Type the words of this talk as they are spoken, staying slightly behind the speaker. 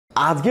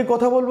আজকে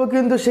কথা বলবো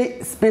কিন্তু সেই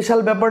স্পেশাল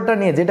ব্যাপারটা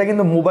নিয়ে যেটা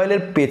কিন্তু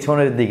মোবাইলের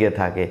পেছনের দিকে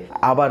থাকে,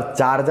 আবার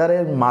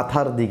চার্জারের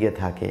মাথার দিকে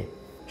থাকে।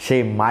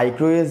 সেই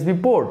মাইক্রো ইউএসবি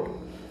পোর্ট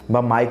বা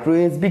মাইক্রো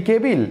ইউএসবি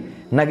কেবিল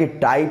নাকি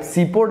টাইপ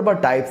সি পোর্ট বা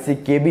টাইপ সি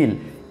কেবিল,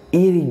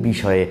 এর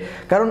বিষয়ে।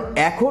 কারণ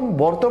এখন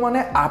বর্তমানে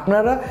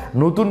আপনারা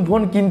নতুন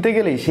ফোন কিনতে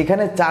গেলেই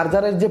সেখানে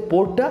চার্জারের যে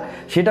পোর্টটা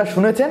সেটা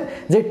শুনেছেন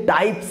যে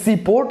টাইপ সি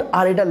পোর্ট,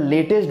 আর এটা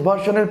লেটেস্ট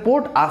ভার্সনের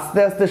পোর্ট। আস্তে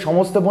আস্তে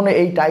সমস্ত ফোনে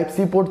এই টাইপ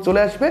সি পোর্ট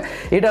চলে আসবে,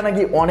 এটা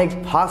নাকি অনেক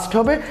ফাস্ট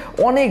হবে,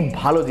 অনেক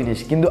ভালো জিনিস।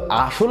 কিন্তু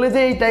আসলে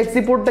যে এই টাইপ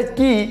সি পোর্টটা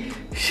কি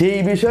সেই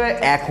বিষয়ে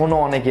এখনো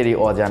অনেকেরই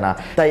অজানা।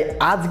 তাই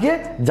আজকে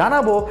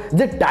জানাবো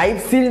যে টাইপ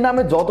সির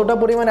নামে যতটা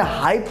পরিমাণে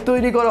হাইপ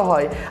তৈরি করা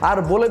হয় আর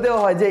বলে দেওয়া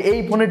হয় যে এই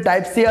ফোনে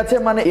টাইপ সি আছে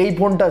মানে এই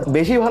ফোনটা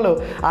বেশি ভালো,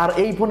 আর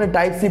এই ফোনে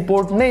টাইপ সি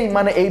পোর্ট নেই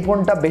মানে এই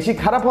ফোনটা বেশি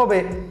খারাপ হবে,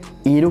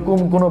 এরকম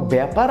কোনো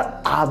ব্যাপার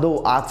আদৌ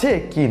আছে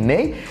কি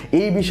নেই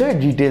এই বিষয়ে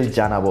ডিটেলস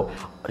জানাবো।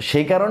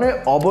 সেই কারণে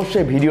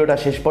অবশ্যই ভিডিওটা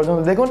শেষ পর্যন্ত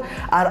দেখুন।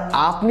 আর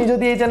আপনি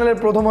যদি এই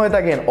চ্যানেলের প্রথম হয়ে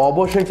থাকেন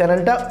অবশ্যই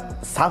চ্যানেলটা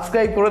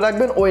সাবস্ক্রাইব করে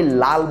রাখবেন ওই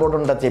লাল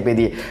বটনটা চেপে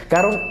দিয়ে,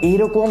 কারণ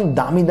এরকম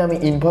দামি দামি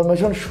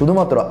ইনফরমেশন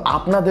শুধুমাত্র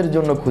আপনাদের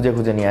জন্য খুঁজে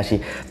খুঁজে নিয়ে আসি।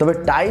 তবে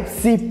টাইপ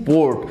সি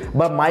পোর্ট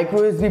বা মাইক্রো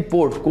ইউএসবি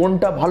পোর্ট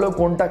কোনটা ভালো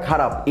কোনটা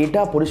খারাপ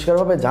এটা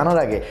পরিষ্কারভাবে জানার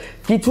আগে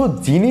কিছু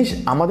জিনিস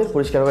আমাদের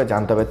পরিষ্কারভাবে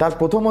জানতে হবে। তার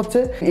প্রথম হচ্ছে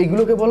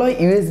এগুলোকে বলা হয়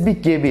ইউএসবি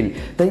কেবিল।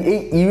 তাই এই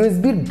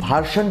ইউএসবির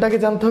ভার্সনটাকে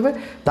জানতে হবে,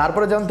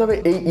 তারপরে জানতে হবে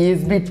এই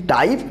ইউএসবি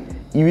টাইপ,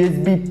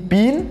 ইউএসবি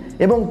পিন,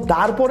 এবং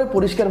তারপরে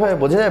পরিষ্কারভাবে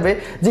বোঝা যাবে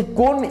যে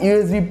কোন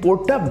ইউএসবি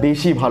পোর্টটা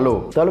বেশি ভালো।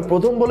 তাহলে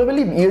প্রথম বলে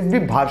ফেলি ইউএসবি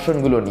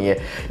ভার্সনগুলো নিয়ে।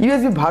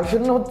 ইউএসবি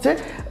ভার্সন হচ্ছে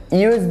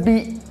USB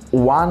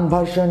 1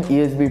 version,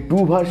 USB 2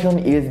 version,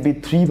 USB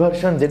 3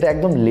 version, যেটা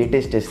একদম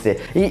লেটেস্ট এসছে।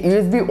 এই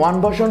ইউএসবি 1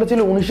 ভার্সনটা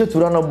ছিল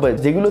 1994,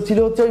 যেগুলো ছিল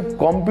হচ্ছে ওই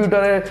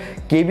কম্পিউটারের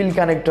কেবিল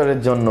কানেক্টরের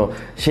জন্য।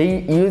 সেই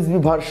ইউএসবি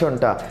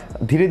ভার্সনটা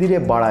ধীরে ধীরে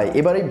বাড়ায়।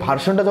 এবার এই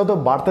ভার্সনটা যত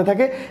বাড়তে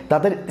থাকে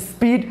তাদের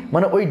স্পিড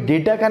মানে ওই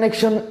ডেটা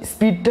কানেকশন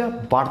স্পিডটা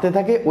বাড়তে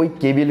থাকে ওই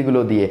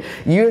কেবিলগুলো দিয়ে।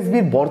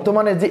 ইউএসবির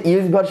বর্তমানে যে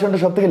ইউএসবি ভার্সনটা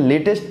সব থেকে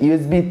লেটেস্ট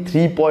ইউএসবি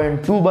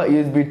 3.2 বা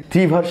ইউএসবি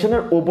 3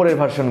 ভার্সনের ওপরের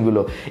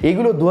ভার্সনগুলো,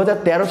 এগুলো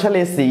 2013 সালে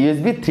এসছে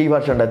ইউএসবি 3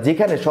 ভার্সনটা,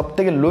 যেখানে সব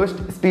থেকে লোয়েস্ট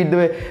স্পিড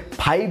দেবে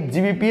 5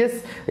 জিবিপিএস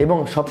এবং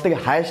সব থেকে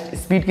হাইয়েস্ট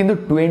স্পিড কিন্তু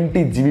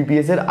 20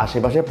 জিবিপিএস এর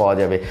আশেপাশে পাওয়া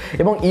যাবে।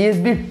 এবং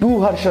ইউএসবি 2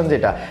 ভার্সন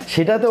যেটা,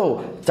 সেটাতেও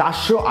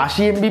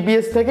 480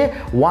 এমবিপিএস থেকে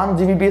 1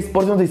 জিবিপিএস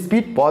পর্যন্ত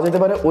স্পিড পাওয়া যেতে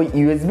পারে ওই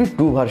ইউএসবি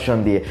 2 ভার্সন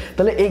দিয়ে।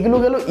 তাহলে এগুলো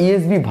গেল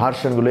ইউএসবি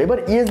ভার্সনগুলো। এবার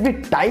ইউএসবি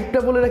টাইপটা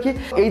বলে রাখি।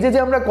 এই যে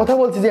আমরা কথা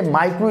বলছি যে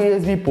মাইক্রো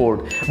ইউএসবি পোর্ট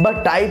বা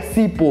টাইপ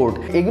সি পোর্ট,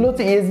 এগুলো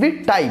হচ্ছে USB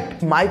type.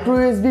 Micro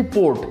USB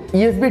port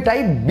USB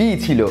type B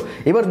ছিল,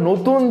 এবার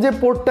নতুন যে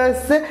পোর্টটা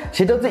এসছে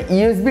সেটা হচ্ছে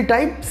ইউএসবি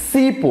টাইপ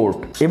সি পোর্ট।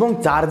 এবং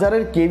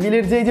চার্জারের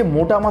কেবিলের যে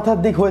মোটা মাথার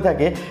দিক হয়ে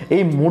থাকে,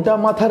 এই মোটা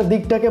মাথার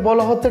দিকটাকে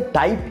বলা হচ্ছে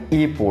টাইপ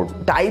এ পোর্ট।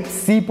 টাইপ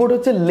সি পোর্ট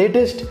হচ্ছে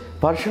লেটেস্ট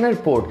ভার্সনের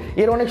পোর্ট।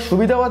 এর অনেক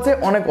সুবিধাও আছে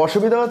অনেক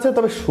অসুবিধাও আছে,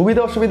 তবে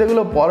সুবিধা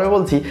অসুবিধাগুলো পরে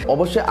বলছি।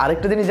 অবশ্যই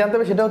আরেকটা জিনিস জানতে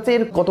হবে, সেটা হচ্ছে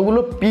এর কতগুলো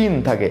পিন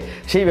থাকে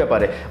সেই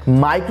ব্যাপারে।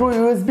 মাইক্রো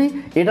ইউএসবি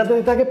এটাতে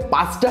থাকে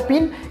 5টা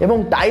পিন, এবং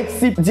টাইপ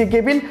সি যে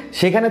কেবিল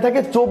সেখানে থাকে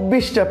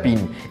 24টা পিন।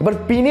 এবার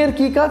পিনের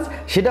কি কাজ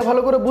সেটা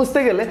ভালো করে বুঝতে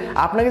গেলে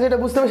আপনাকে যেটা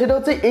বুঝতে হবে সেটা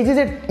হচ্ছে এই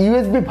যে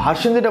ইউএসবি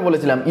ভার্সন যেটা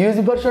বলেছিলাম,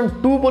 ইউএসবি ভার্সন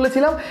 2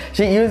 বলেছিলাম,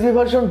 সেই ইউএসবি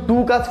ভার্সন 2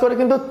 কাজ করে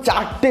কিন্তু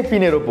 4টে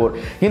পিনের ওপর,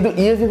 কিন্তু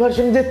ইউএসবি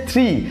ভার্সন যে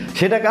 3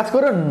 সেটা কাজ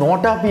করে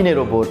 9টা পিনের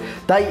ওপর।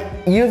 তাই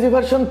ইউএসবি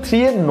ভার্সন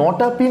 3 এর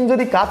 9টা পিন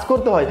যদি কাজ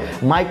করতে হয়,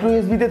 মাইক্রো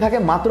ইউএসবিতে থাকে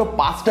মাত্র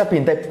 5টা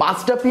পিন। তাই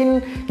 5টা পিন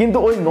কিন্তু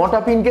ওই 9টা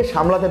পিনকে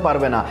সামলাতে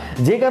পারবে না,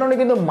 যে কারণে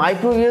কিন্তু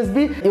মাইক্রো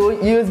ইউএসবি ওই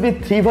ইউএসবি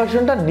 3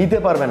 ভার্সনটা নিতে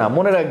পারবে না।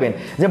 মনে রাখবেন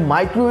যে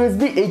মাইক্রো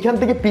ইউএসবি এইখান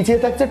থেকে পিছিয়ে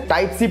থাকছে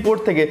টাইপ সি পোর্ট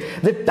থেকে,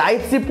 যে টাইপ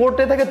সি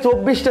পোর্টে থাকে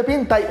 24টা পিন,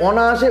 তাই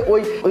অনায়াসে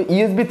ওই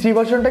ইউএসবি 3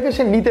 ভার্সনটাকে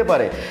সে নিতে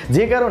পারে,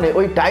 যে কারণে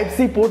ওই টাইপ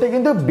সি পোর্টে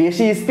কিন্তু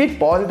বেশি স্পিড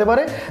পাওয়া যেতে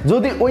পারে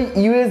যদি ওই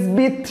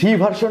ইউএসবি 3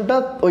 ভার্সনটা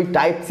ওই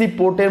টাইপ সি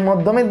পোর্টের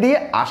মাধ্যমে দিয়ে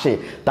আসে।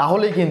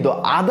 তাহলে কিন্তু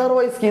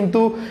আদারওয়াইজ কিন্তু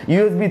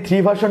ইউএসবি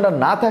 3 ভার্সনটা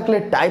না থাকলে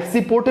টাইপ সি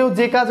পোর্টেও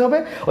যে কাজ হবে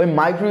ওই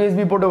মাইক্রো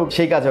ইউএসবি পোর্টেও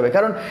সেই কাজ হবে।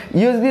 কারণ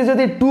ইউএসবি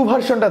যদি 2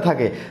 ভার্সনটা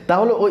থাকে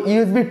তাহলে ওই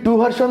ইউএসবি 2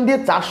 ভার্সন দিয়ে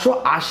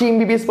 480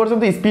 এমবিপিএস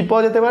পর্যন্ত স্পিড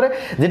পাওয়া যেতে পারে,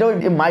 যেটা ওই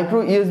মাইক্রো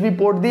ইউএসবি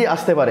পোর্ট দিয়ে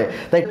আসতে পারে।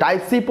 তাই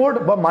টাইপ সি পোর্ট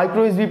বা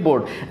মাইক্রো ইউএসবি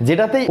পোর্ট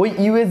যেটাতে ওই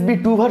ইউএসবি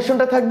 2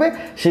 ভার্সনটা থাকবে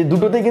সেই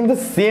দুটোতে কিন্তু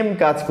সেম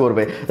কাজ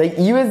করবে। তাই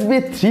ইউএসবি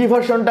 3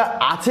 ভার্সনটা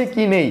আছে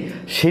কি নেই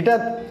সেটা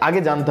আগে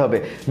জানতে হবে।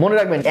 মনে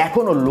রাখবেন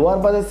এখনো লোয়ার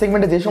বাজেট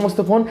সেগমেন্টে যে সমস্ত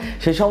ফোন,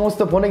 সেই সমস্ত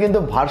ফোনে কিন্তু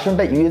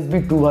ভার্সনটা ইউএসবি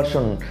 2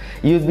 ভার্সন,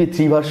 ইউএসবি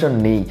 3 ভার্সন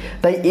নেই।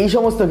 তাই এই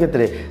সমস্ত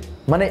ক্ষেত্রে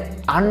মানে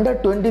আন্ডার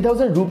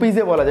 20,000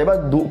 রুপিজে বলা যায় বা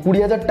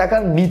 20,000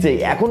 টাকার নিচে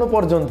এখনো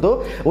পর্যন্ত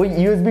ওই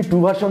ইউএসবি 2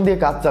 ভার্সন দিয়ে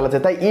কাজ চালাচ্ছে।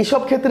 তাই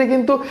এইসব ক্ষেত্রে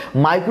কিন্তু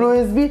মাইক্রো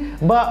ইউএসবি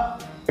বা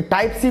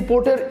টাইপ সি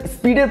পোর্টের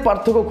স্পিডের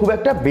পার্থক্য খুব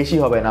একটা বেশি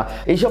হবে না।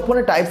 এইসব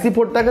ফোনে টাইপ সি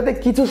পোর্ট থাকাতে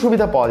কিছু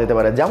সুবিধা পাওয়া যেতে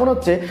পারে, যেমন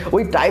হচ্ছে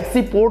ওই টাইপ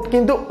সি পোর্ট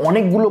কিন্তু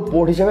অনেকগুলো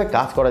পোর্ট হিসেবে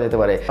কাজ করা যেতে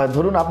পারে।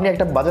 ধরুন আপনি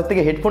একটা বাজার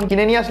থেকে হেডফোন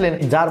কিনে নিয়ে আসলেন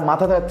যার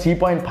মাথাটা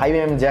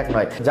 3.5mm জ্যাক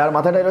নয়, যার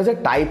মাথাটায় রয়েছে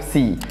টাইপ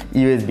সি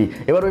ইউএসবি।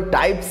 এবার ওই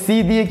টাইপ সি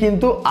দিয়ে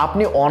কিন্তু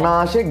আপনি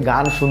অনায়াসে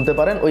গান শুনতে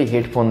পারেন ওই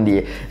হেডফোন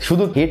দিয়ে।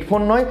 শুধু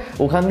হেডফোন নয়,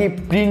 ওখান দিয়ে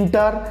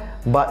প্রিন্টার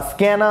বা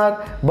স্ক্যানার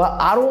বা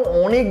আরও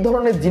অনেক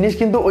ধরনের জিনিস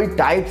কিন্তু ওই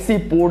টাইপ সি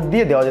পোর্ট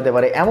দিয়ে দেওয়া যেতে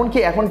পারে। এমনকি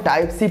এখন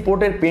টাইপ সি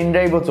পোর্টের পেন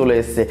ড্রাইভও চলে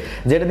এসছে,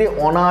 যেটা দিয়ে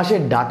অনায়াসে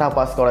ডাটা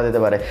পাস করা যেতে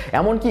পারে।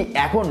 এমনকি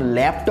এখন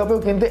ল্যাপটপেও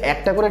কিন্তু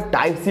একটা করে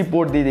টাইপ সি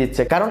পোর্ট দিয়ে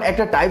দিচ্ছে, কারণ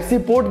একটা টাইপ সি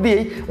পোর্ট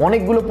দিয়েই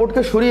অনেকগুলো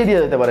পোর্টকে সরিয়ে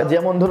দেওয়া যেতে পারে।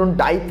 যেমন ধরুন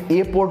টাইপ এ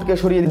পোর্টকে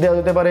সরিয়ে দেওয়া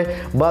যেতে পারে,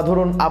 বা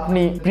ধরুন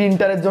আপনি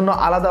প্রিন্টারের জন্য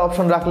আলাদা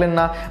অপশন রাখলেন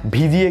না,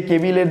 ভিজিএ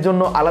কেবিলের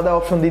জন্য আলাদা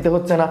অপশন দিতে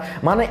হচ্ছে না,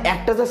 মানে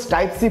একটা জাস্ট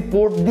টাইপ সি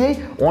পোর্ট দিয়েই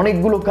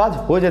অনেকগুলো কাজ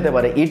হয়ে যেতে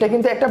পারে। এটা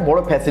কিন্তু একটা বড়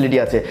ফ্যাসিলিটি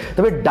আছে।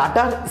 তবে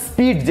ডাটার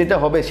স্পিড যেটা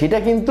হবে সেটা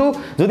কিন্তু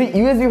যদি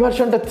ইউএসবি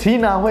ভার্সনটা 3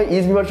 না হয়,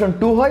 ইউএসবি ভার্সন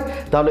 2 হয়,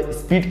 তাহলে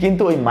স্পিড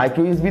কিন্তু ওই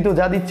মাইক্রো ইউএসবিতেও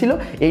যা দিচ্ছিল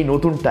এই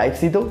নতুন টাইপ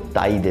সিতেও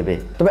তাই দেবে।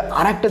 তবে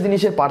আর একটা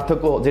জিনিসের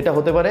পার্থক্য যেটা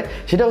হতে পারে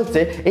সেটা হচ্ছে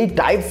এই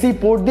টাইপ সি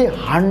পোর্ট দিয়ে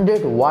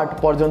 100 ওয়াট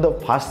পর্যন্ত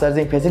ফাস্ট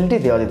চার্জিং ফ্যাসিলিটি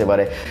দেওয়া যেতে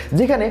পারে,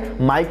 যেখানে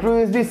মাইক্রো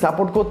ইউএসবি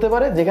সাপোর্ট করতে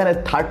পারে, যেখানে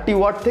 30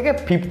 ওয়াট থেকে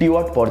 50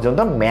 ওয়াট পর্যন্ত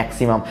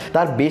ম্যাক্সিমাম।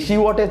 তার বেশি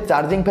ওয়াটের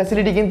চার্জিং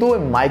ফ্যাসিলিটি কিন্তু ওই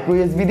মাইক্রো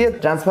ইউএসবি দিয়ে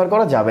ট্রান্সফার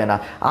করা যাবে না।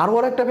 আরও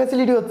একটা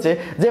ফ্যাসিলিটি হচ্ছে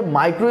যে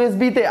মাইক্রো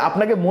ইউএসবিতে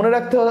আপনাকে মনে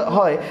রাখতে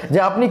হয় যে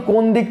আপনি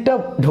কোন দিকটা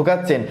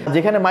ঢোকাচ্ছেন।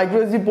 যেখানে মাইক্রো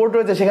ইউএসবি পোর্ট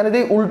রয়েছে সেখানে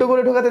যদি উল্টো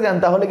করে ঢোকাতে যান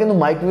তাহলে কিন্তু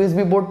মাইক্রো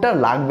ইউএসবি পোর্টটা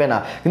লাগবে না,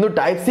 কিন্তু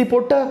টাইপ সি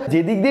পোর্টটা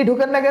যেদিক দিয়ে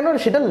ঢোকান না কেন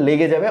সেটা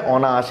লেগে যাবে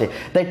অনায়াসে।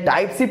 তাই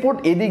টাইপ সি পোর্ট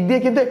এদিক দিয়ে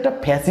কিন্তু একটা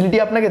ফ্যাসিলিটি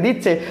আপনাকে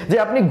দিচ্ছে যে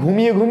আপনি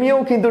ঘুমিয়ে ঘুমিয়েও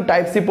কিন্তু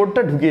টাইপ সি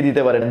পোর্টটা ঢুকিয়ে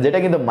দিতে পারেন, যেটা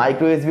কিন্তু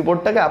মাইক্রো ইউএসবি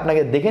পোর্টটাকে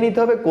আপনাকে দেখে নিতে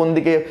হবে কোন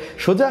দিকে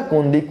সোজা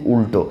কোন দিক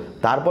উল্টো,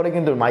 তারপরে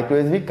কিন্তু মাইক্রো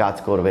ইউএসবি কাজ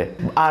করবে।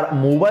 আর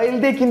মোবাইল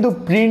দিয়ে কিন্তু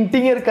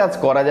প্রিন্টিং এর কাজ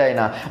করা যায়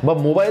না, বা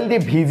মোবাইল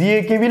দিয়ে ভিজিএ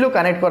কেবিলও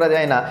কানেক্ট করা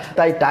যায় না।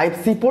 তাই টাইপ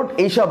সি পোর্ট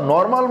এইসব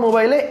নর্মাল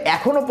মোবাইলে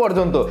এখনো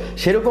পর্যন্ত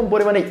সেরকম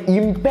পরিমাণে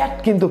ইম্প্যাক্ট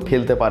কিন্তু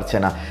ফেলতে পারছে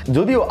না।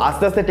 যদিও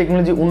আস্তে আস্তে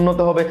টেকনোলজি উন্নত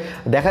হবে,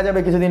 দেখা যাবে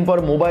কিছুদিন পর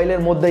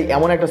মোবাইলের মধ্যেই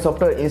এমন একটা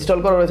সফটওয়্যার ইনস্টল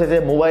করা রয়েছে যে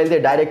মোবাইল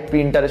দিয়ে ডাইরেক্ট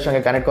প্রিন্টারের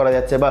সঙ্গে কানেক্ট করা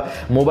যাচ্ছে, বা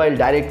মোবাইল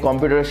ডাইরেক্ট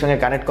কম্পিউটারের সঙ্গে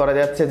কানেক্ট করা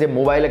যাচ্ছে, যে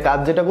মোবাইলে কাজ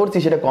যেটা করছি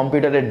সেটা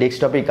কম্পিউটারের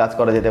ডেস্কটপেই কাজ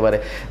করা যেতে পারে,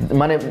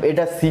 মানে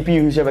এটা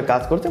সিপিইউ হিসেবে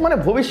কাজ করছে। মানে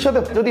ভবিষ্যতে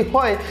যদি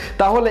হয়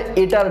তাহলে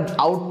এটার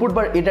আউটপুট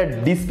বা এটার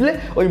ডিসপ্লে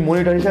ওই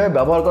মনিটর হিসেবে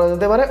ব্যবহার করা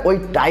যেতে পারে ওই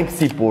টাইপ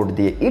সি পোর্ট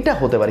দিয়ে। এটা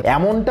হতে পারে,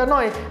 এমনটা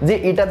নয় যে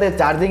এটাতে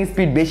চার্জিং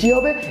স্পিড বেশি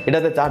হবে,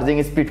 এটাতে চার্জিং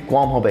স্পিড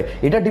কম হবে।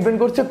 এটা ডিপেন্ড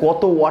করছে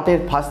কত ওয়াটের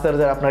ফাস্ট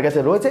চার্জার আপনার কাছে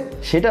রয়েছে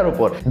সেটার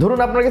উপর। ধরুন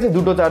আপনার কাছে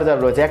দুটো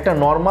চার্জার রয়েছে, একটা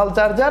নর্মাল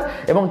চার্জার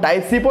এবং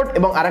টাইপ সি পোর্ট,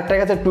 এবং আরেকটা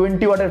কাছে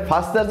 20 ওয়াটের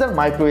fast charger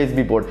micro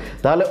USB port,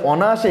 তাহলে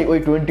অনায়াসেই ওই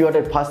 20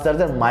 ওয়াটের fast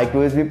charger micro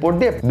USB port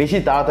দিয়ে বেশি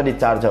তাড়াতাড়ি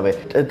চার্জ হবে।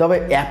 তবে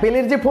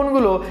অ্যাপেলের যে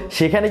ফোনগুলো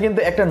সেখানে কিন্তু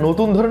একটা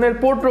নতুন ধরনের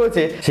পোর্ট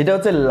রয়েছে, সেটা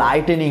হচ্ছে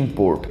লাইটেনিং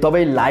পোর্ট। তবে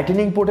এই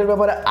লাইটেনিং পোর্টের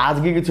ব্যাপারে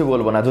আজকে কিছু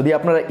বলবো না, যদি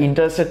আপনারা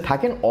ইন্টারেস্টেড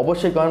থাকেন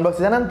অবশ্যই কমেন্ট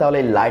বক্সে জানান, তাহলে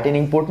এই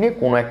লাইটেনিং পোর্ট নিয়ে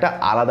কোনো একটা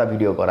আলাদা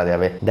ভিডিও করা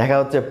যাবে। দেখা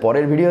হচ্ছে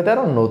পরের ভিডিওতে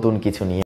আরো নতুন কিছু নিয়ে।